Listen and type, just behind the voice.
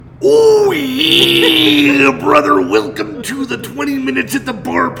Oh, yeah, brother. Welcome to the 20 Minutes at the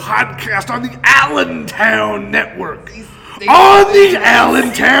Bar podcast on the Allentown Network. On the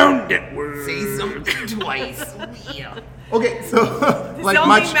Allentown Network. Say something twice. Yeah. Okay, so This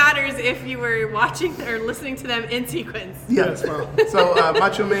only matters if you were watching or listening to them in sequence. Yes, well. So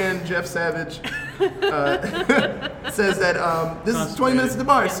Macho Man Jeff Savage says that this is 20 Minutes at the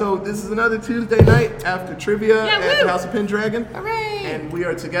Bar. So this is another Tuesday night after trivia at the House of Pendragon. Hooray! And we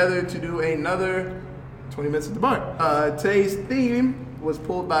are together to do another 20 Minutes at the Bar. Today's theme was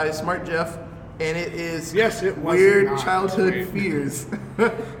pulled by Smart Jeff, and it is weird childhood fears.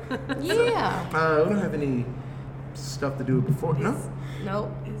 Yeah. We don't have any stuff to do before. No?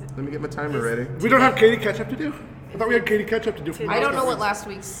 Nope. Let me get my timer ready. We don't have Katie catch up to do? I thought we had Katie catch up to do. I don't know what last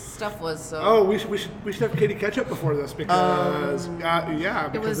week's stuff was, so. Oh, we should have Katie catch up before this because because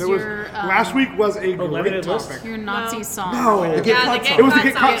it was your, last week was a great topic. topic. Your Nazi song. No, the Get Caught song. It was the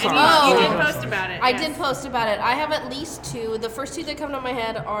Get Caught song. You did post about it. I did post about it. I have at least two. The first two that come to my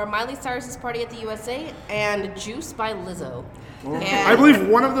head are Miley Cyrus's Party at the USA and Juice by Lizzo. And I believe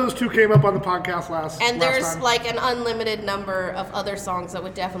one of those two came up on the podcast last. And there's time. like an unlimited number of other songs that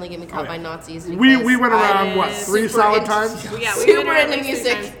would definitely get me caught by Nazis. We went around what 3 solid times. Yeah, we super went into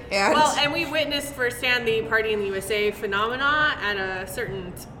music. And well, and we witnessed firsthand the Party in the USA phenomena at a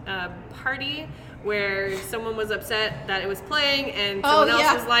certain party where someone was upset that it was playing and someone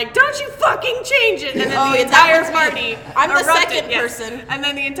else was like, "Don't you fucking change it!" And then the entire party I'm the erupted, second person. And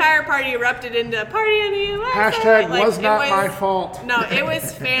then the entire party erupted into "Party in the USA." Hashtag was not my fault. No, it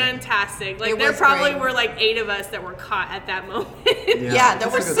was fantastic. Like there probably were like 8 of us that were caught at that moment. Yeah,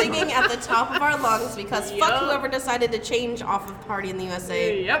 that were singing at the top of our lungs because fuck whoever decided to change off of Party in the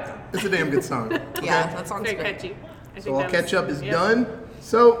USA. Yep. It's a damn good song. Yeah, that song's Very great. catchy. So all catch up is done.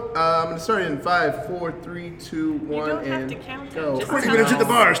 So I'm gonna start in 5, 4, 3, 2, 1, You don't have and to count go. it. Just 20 count Minutes it. at the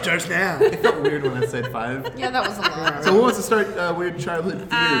Bar starts now. It felt weird when I said 5. Yeah, that was a lot. So who wants to start weird childhood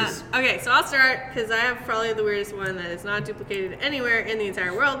fears? Okay, so I'll start because I have probably the weirdest one that is not duplicated anywhere in the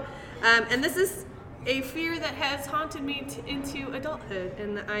entire world. And this is a fear that has haunted me into adulthood.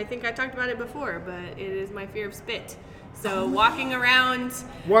 And I think I talked about it before, but it is my fear of spit. So walking around...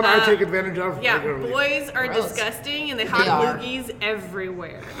 One I take advantage of Yeah, regularly. boys are disgusting and they have loogies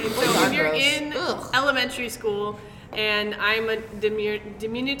everywhere. And so when you're in elementary school... And I'm a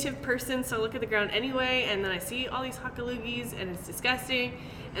diminutive person, so I look at the ground anyway, and then I see all these hockaloogies, and it's disgusting.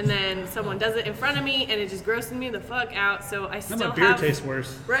 And then someone does it in front of me, and it just grosses me the fuck out. So I still have... beer tastes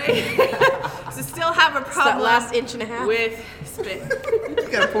worse. Right? So still have a problem that last inch and a half with spit. You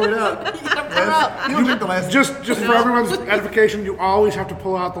gotta pour it out. You gotta pour out. You don't drink the last. Just for everyone's edification, you always have to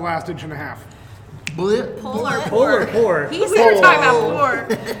pull out the last inch and a half. Bullet. Pull or Pour. pour? We were talking about pour.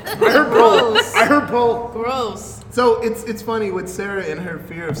 I heard pull. Gross. So it's funny with Sarah and her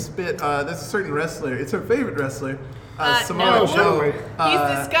fear of spit. There's a certain wrestler. It's her favorite wrestler, Samoa no. Joe.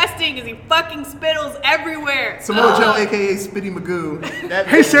 He's disgusting because he fucking spittles everywhere. Samoa Joe, aka Spitty Magoo.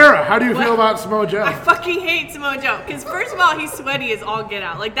 Hey Sarah, how do you feel about Samoa Joe? I fucking hate Samoa Joe because first of all, he's sweaty as all get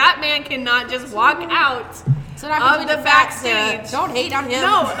out. Like that man cannot just walk out So that of the backstage. Don't hate on him.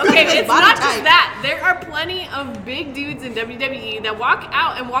 No, okay, it's Body not type. just that. There are plenty of big dudes in WWE that walk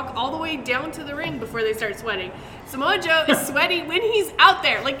out and walk all the way down to the ring before they start sweating. Samoa Joe is sweaty when he's out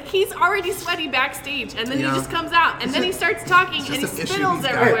there. Like, he's already sweaty backstage, and then he just comes out, and then he starts talking, and he spittles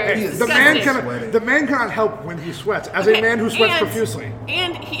everywhere. He It's is disgusting. The man cannot help when he sweats. As a man who sweats profusely.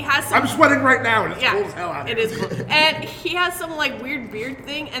 And he has some... I'm sweating right now, and it's cold as hell out here. It is cool. And he has some, like, weird beard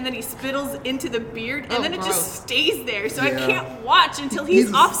thing, and then he spittles into the beard, and then it just stays there, so I can't watch until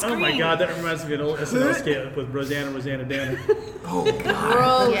he's off screen. Oh my god, that reminds me of an old SNL skit with Rosanna Dana. Oh god.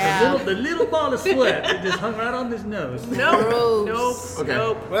 Gross. Yeah. The little ball of sweat that just hung right on his nose.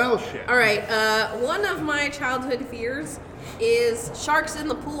 Nope. Well, shit. All right. One of my childhood fears is sharks in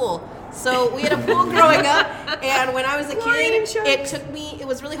the pool. So we had a pool growing up, and when I was a kid, it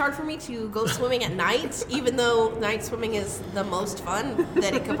was really hard for me to go swimming at night, even though night swimming is the most fun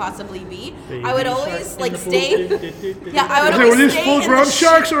that it could possibly be. I would always like stay. Yeah, I would always Were these stay full-grown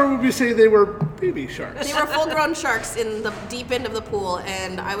sharks, or would we say they were baby sharks? They were full-grown sharks in the deep end of the pool,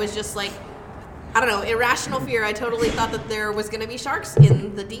 and I was just like, I don't know, irrational fear. I totally thought that there was going to be sharks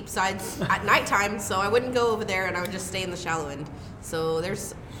in the deep sides at nighttime, so I wouldn't go over there, and I would just stay in the shallow end. So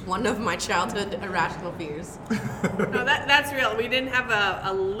there's one of my childhood irrational fears. No, that's real. We didn't have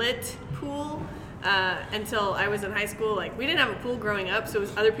a lit pool until I was in high school. Like, we didn't have a pool growing up, so it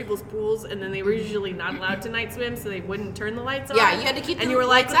was other people's pools, and then they were usually not allowed to night swim, so they wouldn't turn the lights on. Yeah, you had to keep and the you were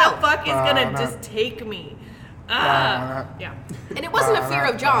like, lights what out. the fuck is gonna just take me? Yeah. And it wasn't a fear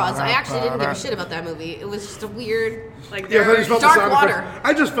of Jaws. I actually didn't give a shit about that movie. It was just a weird, like dark water.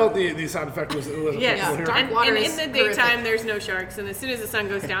 I just felt the sound effect was yes. Dark water and is in the daytime, horrific. there's no sharks, and as soon as the sun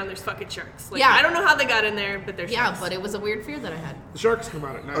goes down, there's fucking sharks. Like, Yeah. I don't know how they got in there, but there's sharks. but it was a weird fear that I had. The sharks come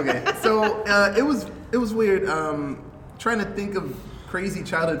out at night. Okay, so it was weird. Trying to think of crazy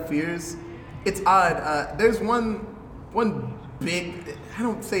childhood fears. It's odd. There's one big. I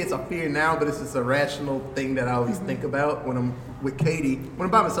don't say it's a fear now, but it's just a rational thing that I always think about when I'm with Katie. When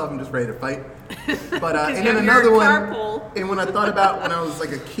I'm by myself, I'm just ready to fight. But and then another one. And when I thought about when I was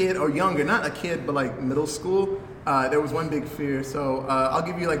like a kid or younger, not a kid, but like middle school, there was one big fear. So I'll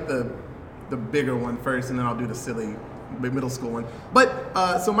give you like the bigger one first, and then I'll do the silly middle school one.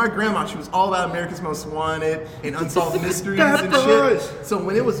 But so my grandma, she was all about America's Most Wanted and Unsolved Mysteries and shit. So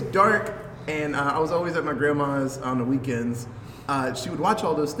when it was dark and I was always at my grandma's on the weekends, she would watch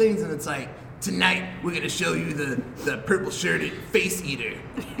all those things, and it's like, tonight we're gonna show you the purple shirted face eater,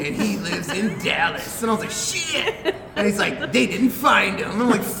 and he lives in Dallas. And I was like, shit. And he's like, they didn't find him. And I'm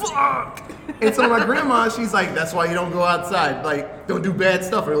like, fuck. And so my grandma, she's like, that's why you don't go outside. Like, don't do bad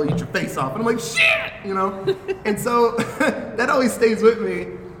stuff or it'll eat your face off. And I'm like, shit, you know? And so that always stays with me.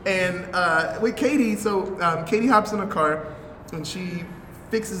 And with Katie, so Katie hops in a car and she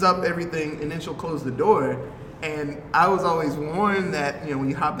fixes up everything, and then she'll close the door. And I was always warned that, when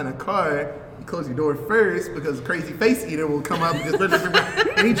you hop in a car, you close your door first because a crazy face eater will come up and just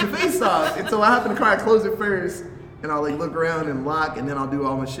and eat your face off. And so I hop in the car, I close it first, and I'll like look around and lock, and then I'll do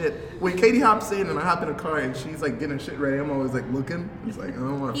all my shit. When Katie hops in and I hop in a car and she's like getting shit ready, I'm always like looking. It's like, I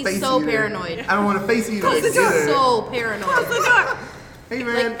don't want to face eater. He's so paranoid. I don't want to face eater. He's so paranoid. Close the door. Hey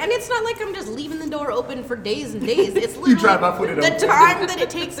man. And it's not like I'm just leaving the door open for days and days. It's You drive literally by, put it the up. time that it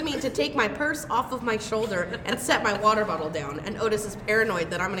takes me to take my purse off of my shoulder and set my water bottle down. And Otis is paranoid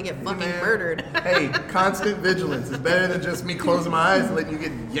that I'm gonna get fucking murdered. Hey, constant vigilance is better than just me closing my eyes and letting you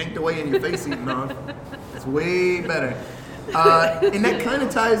get yanked away and your face eaten off. It's way better. And that kind of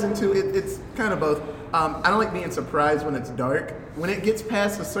ties into it. It's kind of both. I don't like being surprised when it's dark. When it gets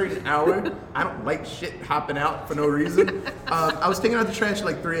past a certain hour, I don't like shit hopping out for no reason. I was taking out the trash at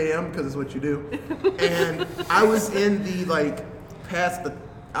like 3 a.m. because it's what you do. And I was in the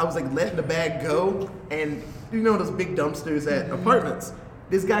I was like letting the bag go. And you know those big dumpsters at apartments?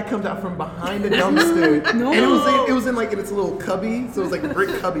 This guy comes out from behind the dumpster, and it was in its little cubby, so it was like a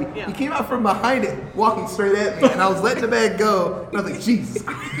brick cubby. Yeah. He came out from behind it, walking straight at me, and I was letting the bag go, and I was like, Jesus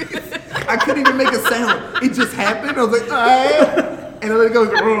Christ. I couldn't even make a sound. It just happened. I was like, all right. And I let it go.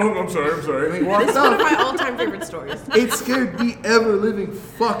 Oh, I'm sorry. And he walked It's off. one of my all-time favorite stories. It scared the ever-living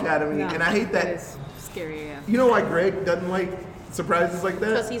fuck out of me, and I hate that. It's scary, yeah. You know why Greg doesn't like surprises like that?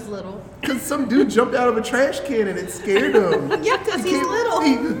 Because he's little. Because some dude jumped out of a trash can and it scared him. Yeah, because he's little.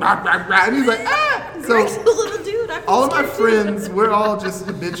 And he's like, ah! Greg's a little dude. All of my friends, we're all just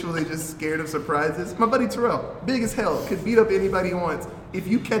habitually just scared of surprises. My buddy Terrell, big as hell, could beat up anybody he wants. If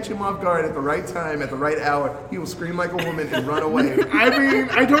you catch him off guard at the right time, at the right hour, he will scream like a woman and run away. I mean,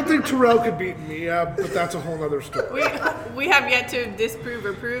 I don't think Terrell could beat me up, but that's a whole other story. We have yet to disprove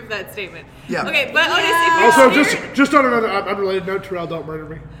or prove that statement. Yeah. Okay, but Otis, Also, if you're scared, just on another unrelated note, Terrell, don't murder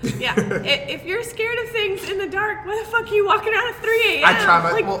me. yeah, if you're scared of things in the dark, why the fuck are you walking out at 3 a.m.? I try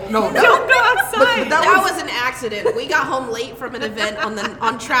my don't go outside. That was an accident. We got home late from an event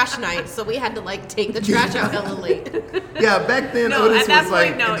on trash night, so we had to take the trash out hella late. Yeah, back then No, Otis at that was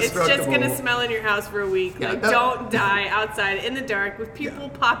point, no. It's just indestructible. gonna smell in your house for a week. Yeah, Don't die outside in the dark with people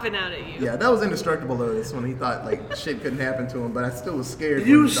popping out at you. Yeah, that was indestructible Otis when he thought shit couldn't happen to him, but I still was scared.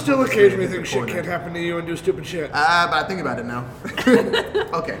 You when the still whole occasionally thing think hit the shit can't happen to you and do stupid shit. But I think about it now.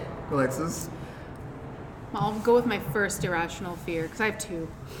 Okay, Alexis. I'll go with my first irrational fear because I have two.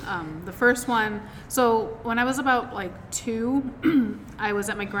 The first one, so when I was about 2, I was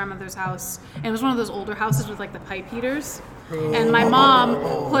at my grandmother's house, and it was one of those older houses with the pipe heaters. And my mom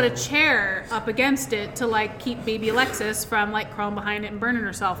put a chair up against it to keep baby Alexis from crawling behind it and burning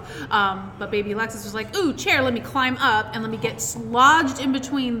herself. But baby Alexis was like, "Ooh, chair, let me climb up and let me get lodged in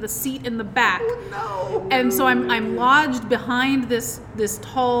between the seat and the back." Oh, no. And so I'm lodged behind this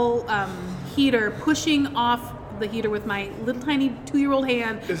tall heater, pushing off the heater with my little tiny 2-year-old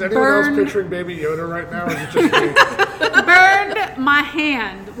hand. Is anyone else picturing Baby Yoda right now? Or is it just me? Burned my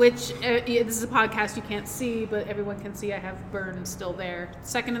hand, which this is a podcast you can't see, but everyone can see I have burns still there.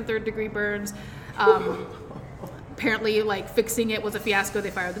 2nd and 3rd degree burns. Apparently, fixing it was a fiasco.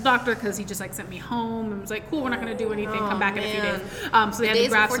 They fired the doctor because he just sent me home and was like, "Cool, we're not going to do anything. Come back in a few days." So they had to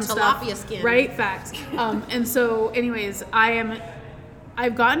graft some stuff. Skin. Right, facts. And so, anyways, I am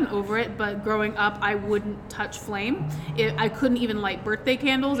I've gotten over it, but growing up, I wouldn't touch flame. I couldn't even light birthday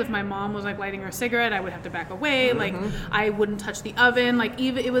candles. If my mom was like lighting her cigarette, I would have to back away. Like I wouldn't touch the oven. Like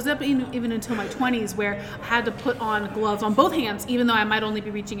it was up even until my 20s where I had to put on gloves on both hands, even though I might only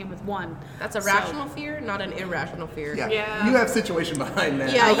be reaching in with one. That's a rational fear, not an irrational fear. Yeah. You have situation behind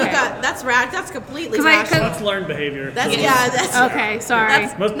that. Yeah, Okay. That's completely rational. That's learned behavior. That's Okay, sorry.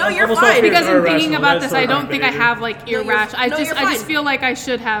 no, you're almost all fine. fears Because are in thinking irrational. about That's this, I learned don't think I behavior. have like you're irrational. I just fine. feel like I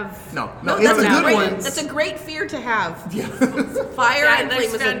should have. No, that's it's a good great. one. That's a great fear to have. Yeah. Fire Yeah, and there's flame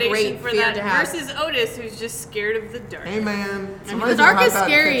is a foundation great for fear that to have. versus Otis, who's just scared of the dark. Hey man, the dark is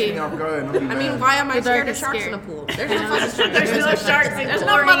scary. I mean, why am I The dark scared of is sharks scary. in a pool? There's no fucking sharks. There's no sharks in There's no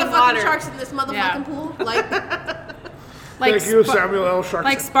chlorine motherfucking water. sharks in this motherfucking Yeah. pool. Like, Thank you, Samuel L. Sharkson.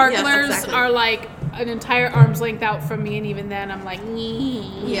 Like sparklers Yes, exactly. are like an entire arm's length out from me, and even then, I'm like,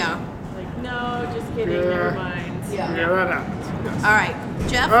 yeah. Like, no, just kidding. Yeah. Never mind. Yeah. Yeah, that happens. All right,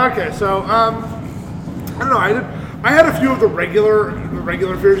 Jeff. Okay, so I don't know. I had a few of the regular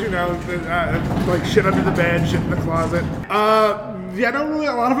fears, like shit under the bed, shit in the closet. Yeah, no, really.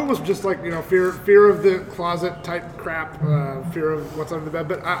 A lot of it was just like fear of the closet type crap, fear of what's under the bed.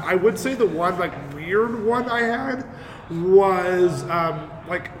 But I would say the one like weird one I had was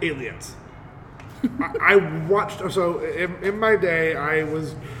like aliens. I watched in my day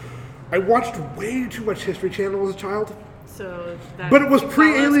I watched way too much History Channel as a child. So that But it was Follows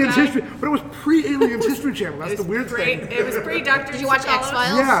pre-Aliens guy? History. But it was pre-Aliens History Channel. That's the weird thing. It was pre-Dr. Did you watch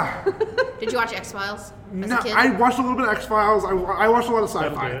X-Files? Yeah. Did you watch X-Files as No, a kid? I watched a little bit of X-Files. I watched a lot of That'll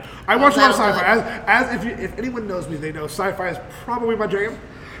do sci-fi. it. I watched a lot of that'll sci-fi. As if anyone knows me, they know sci-fi is probably my jam.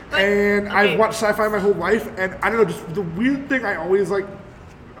 But- And okay. I've watched sci-fi my whole life. And I don't know, just the weird thing I always like.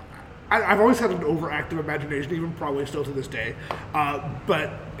 I've always had an overactive imagination, even probably still to this day.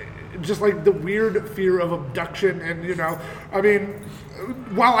 But just like the weird fear of abduction, and I mean,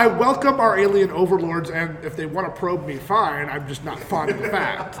 while I welcome our alien overlords, and if they want to probe me, fine. I'm just not fond of the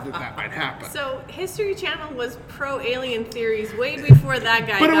fact that might happen. So History Channel was pro-alien theories way before that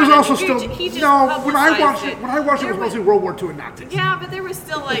guy. But it got was it. also He still just no. When I publicized watched it, There was mostly World War II and Nazis. Yeah, but there was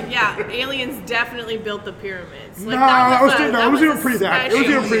still aliens definitely built the pyramids. Like, It was even a pre that. It was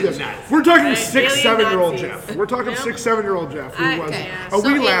special- even pre that. We're talking Right, 6, alien 7-year-old Nazis. Jeff. We're talking Yep. 6, 7-year-old Jeff, who was Okay. a So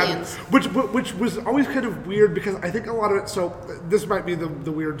wee lad, aliens. which was always kind of weird because I think a lot of it. So this might be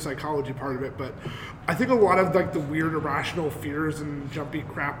the weird psychology part of it, but I think a lot of like the weird irrational fears and jumpy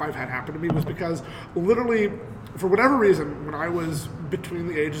crap I've had happen to me was because literally, for whatever reason, when I was between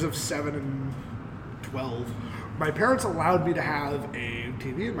the ages of 7 and 12, my parents allowed me to have a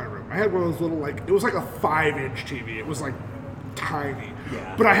TV in my room. I had one of those little it was like a 5-inch TV. It was like tiny.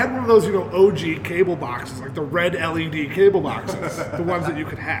 Yeah. But I had one of those, OG cable boxes, like the red LED cable boxes, the ones that you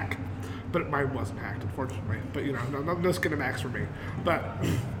could hack. But mine wasn't hacked, unfortunately. But no Skinamax for me.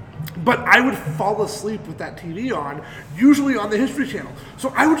 But I would fall asleep with that TV on, usually on the History Channel.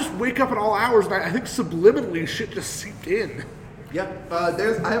 So I would just wake up at all hours, and I think subliminally shit just seeped in. Yeah, I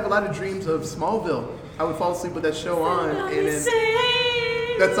have a lot of dreams of Smallville. I would fall asleep with that show on, and then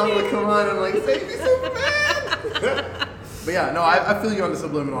that song would come on, and I'm like, save me, Superman! But yeah, no, I feel you on the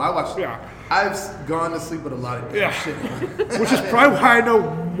subliminal. I've gone to sleep with a lot of shit on. Which is probably why I know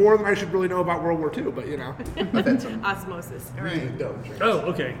more than I should really know about World War II, but I've had some Osmosis. All really right. dumb dreams. Oh,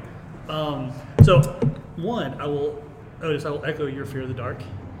 okay. So, one, Otis, I will echo your fear of the dark.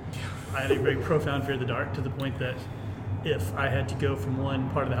 I had a very profound fear of the dark to the point that if I had to go from one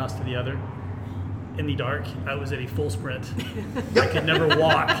part of the house to the other in the dark, I was at a full sprint. I could never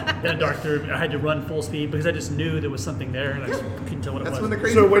walk in a dark room. I had to run full speed because I just knew there was something there and I just couldn't tell what That's it when the was.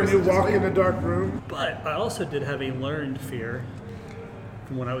 crazy So when you person just walk in went- a dark room, But I also did have a learned fear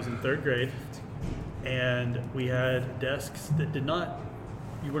from when I was in 3rd grade, and we had desks that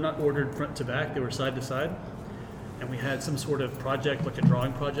you were not ordered front to back, they were side to side, and we had some sort of project, like a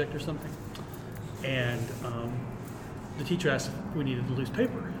drawing project or something, and the teacher asked if we needed loose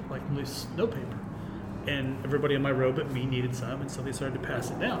paper, like loose notepaper, and everybody in my row but me needed some, and so they started to pass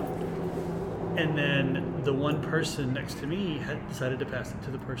it down. And then the one person next to me had decided to pass it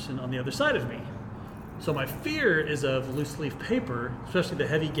to the person on the other side of me. So my fear is of loose leaf paper, especially the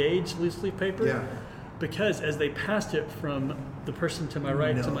heavy gauge loose leaf paper. Yeah. Because as they passed it from the person to my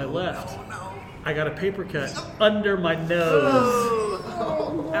right to my left, I got a paper cut under my nose.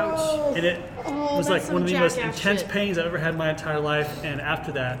 Ouch. And it was like that's one of the some most jackass intense shit. pains I've ever had in my entire life. And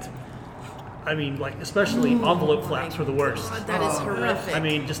after that, I mean, like, especially envelope flaps were the worst. God, that is horrific. I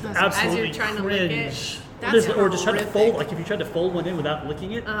mean, just As absolutely you're trying to lick it. cringe. That's or just try to horrific. fold, like if you tried to fold one in without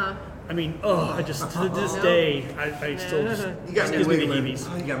licking it. I mean, I just, to this day, I still just, You got it me gives me the wiggling. heebs.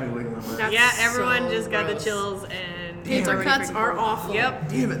 Oh, you got me wiggling. That's Yeah, everyone so just got the gross. chills, and Taser cuts are awful. Yep.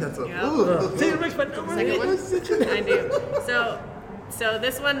 Damn it, that's a. Yep. Ooh. Taser makes my number. I do. So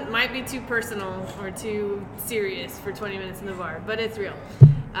this one might be too personal or too serious for 20 minutes in the bar, but it's real.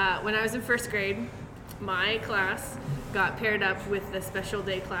 When I was in first grade, my class got paired up with the special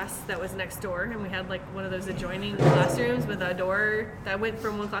day class that was next door, and we had like one of those adjoining classrooms with a door that went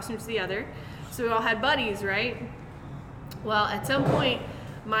from one classroom to the other. So we all had buddies, right? Well, at some point,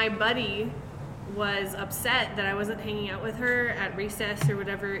 my buddy was upset that I wasn't hanging out with her at recess or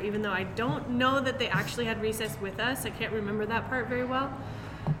whatever, even though I don't know that they actually had recess with us. I can't remember that part very well.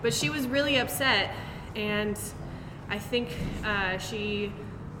 But she was really upset, and I think she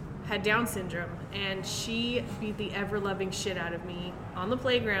had Down syndrome, and she beat the ever-loving shit out of me on the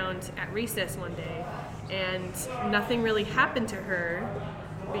playground at recess one day, and nothing really happened to her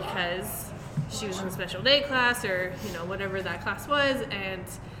because she was in special day class or, you know, whatever that class was, and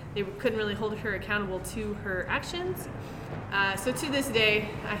they couldn't really hold her accountable to her actions. So to this day,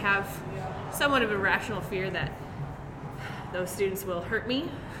 I have somewhat of a rational fear that those students will hurt me.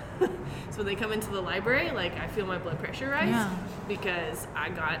 So when they come into the library, like, I feel my blood pressure rise because I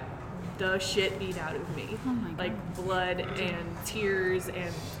got the shit beat out of me. Oh my God. Like blood and tears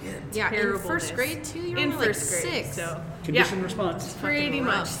and In first grade too? You're in only first like grade, 6. so Conditioned response. pretty fucking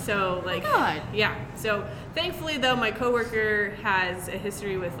much. rough. So like, God. yeah. So thankfully, though, my coworker has a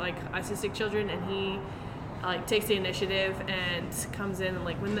history with like autistic children, and he like takes the initiative and comes in, and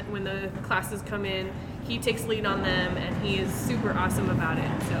like when the classes come in, he takes lead on them, and he is super awesome about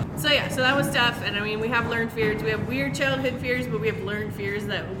it. So that was tough. And I mean, we have learned fears. We have weird childhood fears, but we have learned fears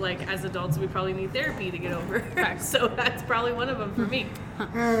that, like, as adults, we probably need therapy to get over. So that's probably one of them for me.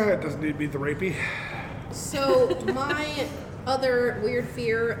 It doesn't need to be the rapey. So my other weird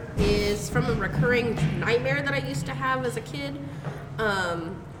fear is from a recurring nightmare that I used to have as a kid.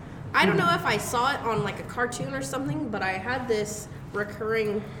 I don't know if I saw it on like a cartoon or something, but I had this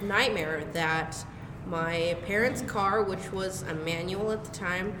recurring nightmare that my parents' car, which was a manual at the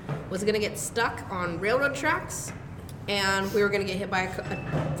time, was gonna get stuck on railroad tracks, and we were gonna get hit by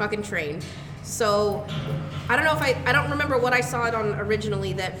a fucking train. So I don't know if I don't remember what I saw it on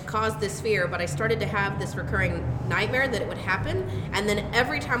originally that caused this fear, but I started to have this recurring nightmare that it would happen, and then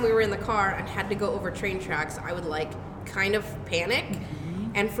every time we were in the car and had to go over train tracks, I would like kind of panic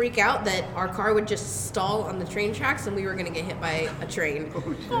and freak out that our car would just stall on the train tracks and we were gonna get hit by a train.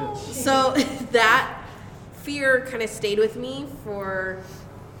 Oh, shit. So that fear kind of stayed with me for,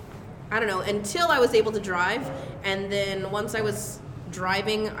 I don't know, until I was able to drive. And then once I was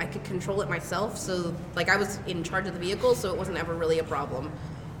driving, I could control it myself. So like I was in charge of the vehicle, so it wasn't ever really a problem.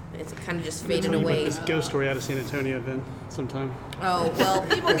 It kind of just faded away. This ghost story out of San Antonio then sometime. Oh, well,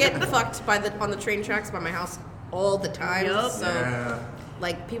 people get fucked on the train tracks by my house all the time. Yep. So Yeah.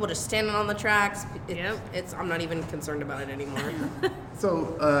 like people just standing on the tracks. Yep. I'm not even concerned about it anymore.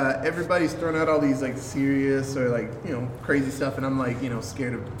 So everybody's throwing out all these like serious or like, you know, crazy stuff, and I'm like, you know,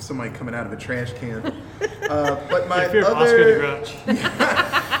 scared of somebody coming out of a trash can. But my Fear of Oscar the other, Grouch.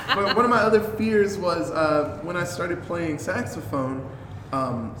 but one of my other fears was when I started playing saxophone.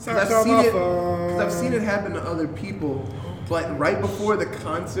 'Cause I've seen it happen to other people, but right before the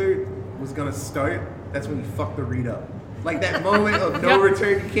concert was gonna start, that's when you fuck the read up. Like that moment of no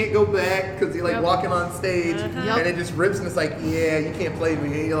return, you can't go back because you're like walking on stage and it just rips and it's like, yeah, you can't play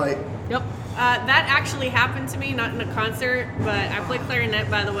me. And you're like, Yep. That actually happened to me, not in a concert, but I played clarinet,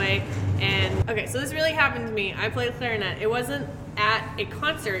 by the way. And okay, so this really happened to me. I played clarinet. It wasn't at a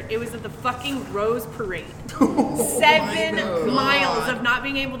concert. It was at the fucking Rose Parade. 7 miles of not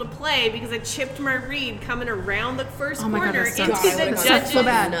being able to play because I chipped my reed coming around the first Oh my God, corner that into sucks. the That sucks judges, so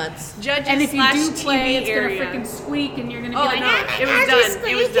bad. Nuts. judges And if you slash do play, TV it's area. gonna freaking squeak, and you're gonna be Oh like, no! It was done.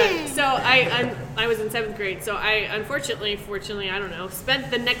 It was done. So I was in 7th grade. So I fortunately, I don't know,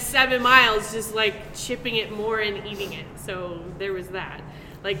 spent the next 7 miles just like chipping it more and eating it. So there was that.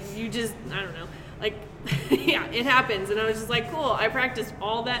 Like you just, I don't know. Like yeah, it happens. And I was just like, cool. I practiced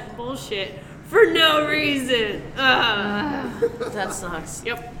all that bullshit for no reason. That sucks.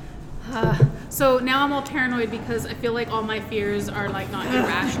 Yep. So now I'm all paranoid because I feel like all my fears are like not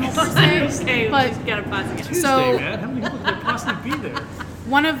irrational per se. Okay, but we just gotta pause again. Tuesday, So- man. How many people could possibly be there?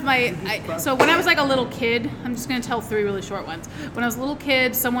 one of my, so when I was like a little kid, I'm just gonna tell 3 really short ones. When I was a little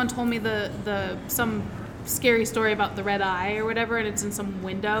kid, someone told me some scary story about the red eye or whatever, and it's in some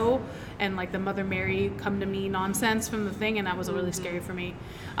window, and like the Mother Mary come to me nonsense from the thing, and that was really scary for me.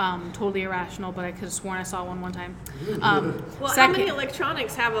 Totally irrational, but I could have sworn I saw one time. Well, how many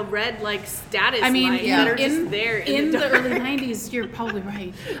electronics have a red like status I mean, light that are in, just there in the the dark? early 90s, you're probably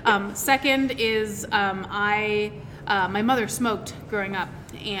right. Second is my mother smoked growing up,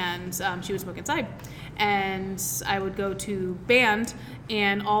 and she would smoke inside. and I would go to band,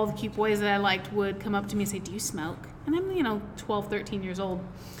 and all the cute boys that I liked would come up to me and say, "Do you smoke?" And I'm 12, 13 years old.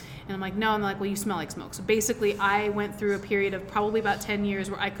 And I'm like, no. And they're like, well, you smell like smoke. So basically, I went through a period of probably about 10 years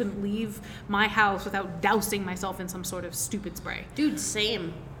where I couldn't leave my house without dousing myself in some sort of stupid spray. Dude,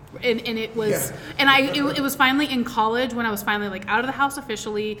 same. And it was, and it was finally in college when I was finally like out of the house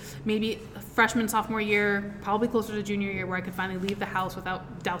officially, maybe freshman, sophomore year, probably closer to junior year, where I could finally leave the house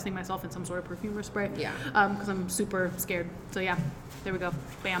without dousing myself in some sort of perfume or spray. Yeah. Because I'm super scared. So yeah, there we go.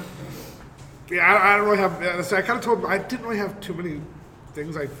 Bam. Yeah, I don't really have. I kind of told. I didn't really have too many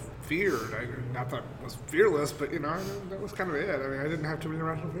things I feared. Not that I was fearless, but that was kind of it. I mean, I didn't have too many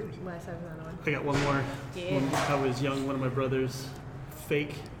irrational fears. I got one more. Yeah. When I was young, one of my brothers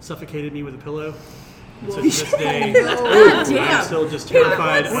fake suffocated me with a pillow. And so to this day, I'm still just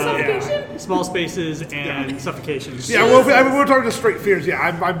terrified of small spaces and suffocation. Yeah, well, we're talking just straight fears. Yeah,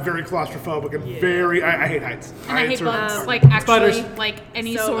 I'm very claustrophobic and very. I hate heights. And I hate bugs, like spiders. actually, like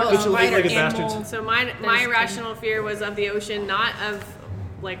any So, sort Literally of eight-legged animal. bastards. So my irrational fear was of the ocean, not of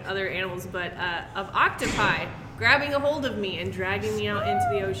like other animals, but of octopi grabbing a hold of me and dragging me out into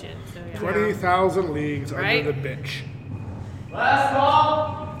the ocean. So yeah. 20,000 leagues Right? under the bitch.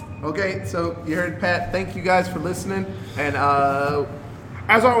 Okay, so you heard Pat. Thank you guys for listening. And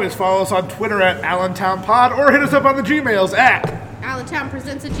As always, follow us on Twitter at AllentownPod or hit us up on the Gmails at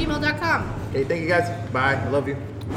AllentownPresents@gmail.com. okay, thank you guys. Bye. I love you.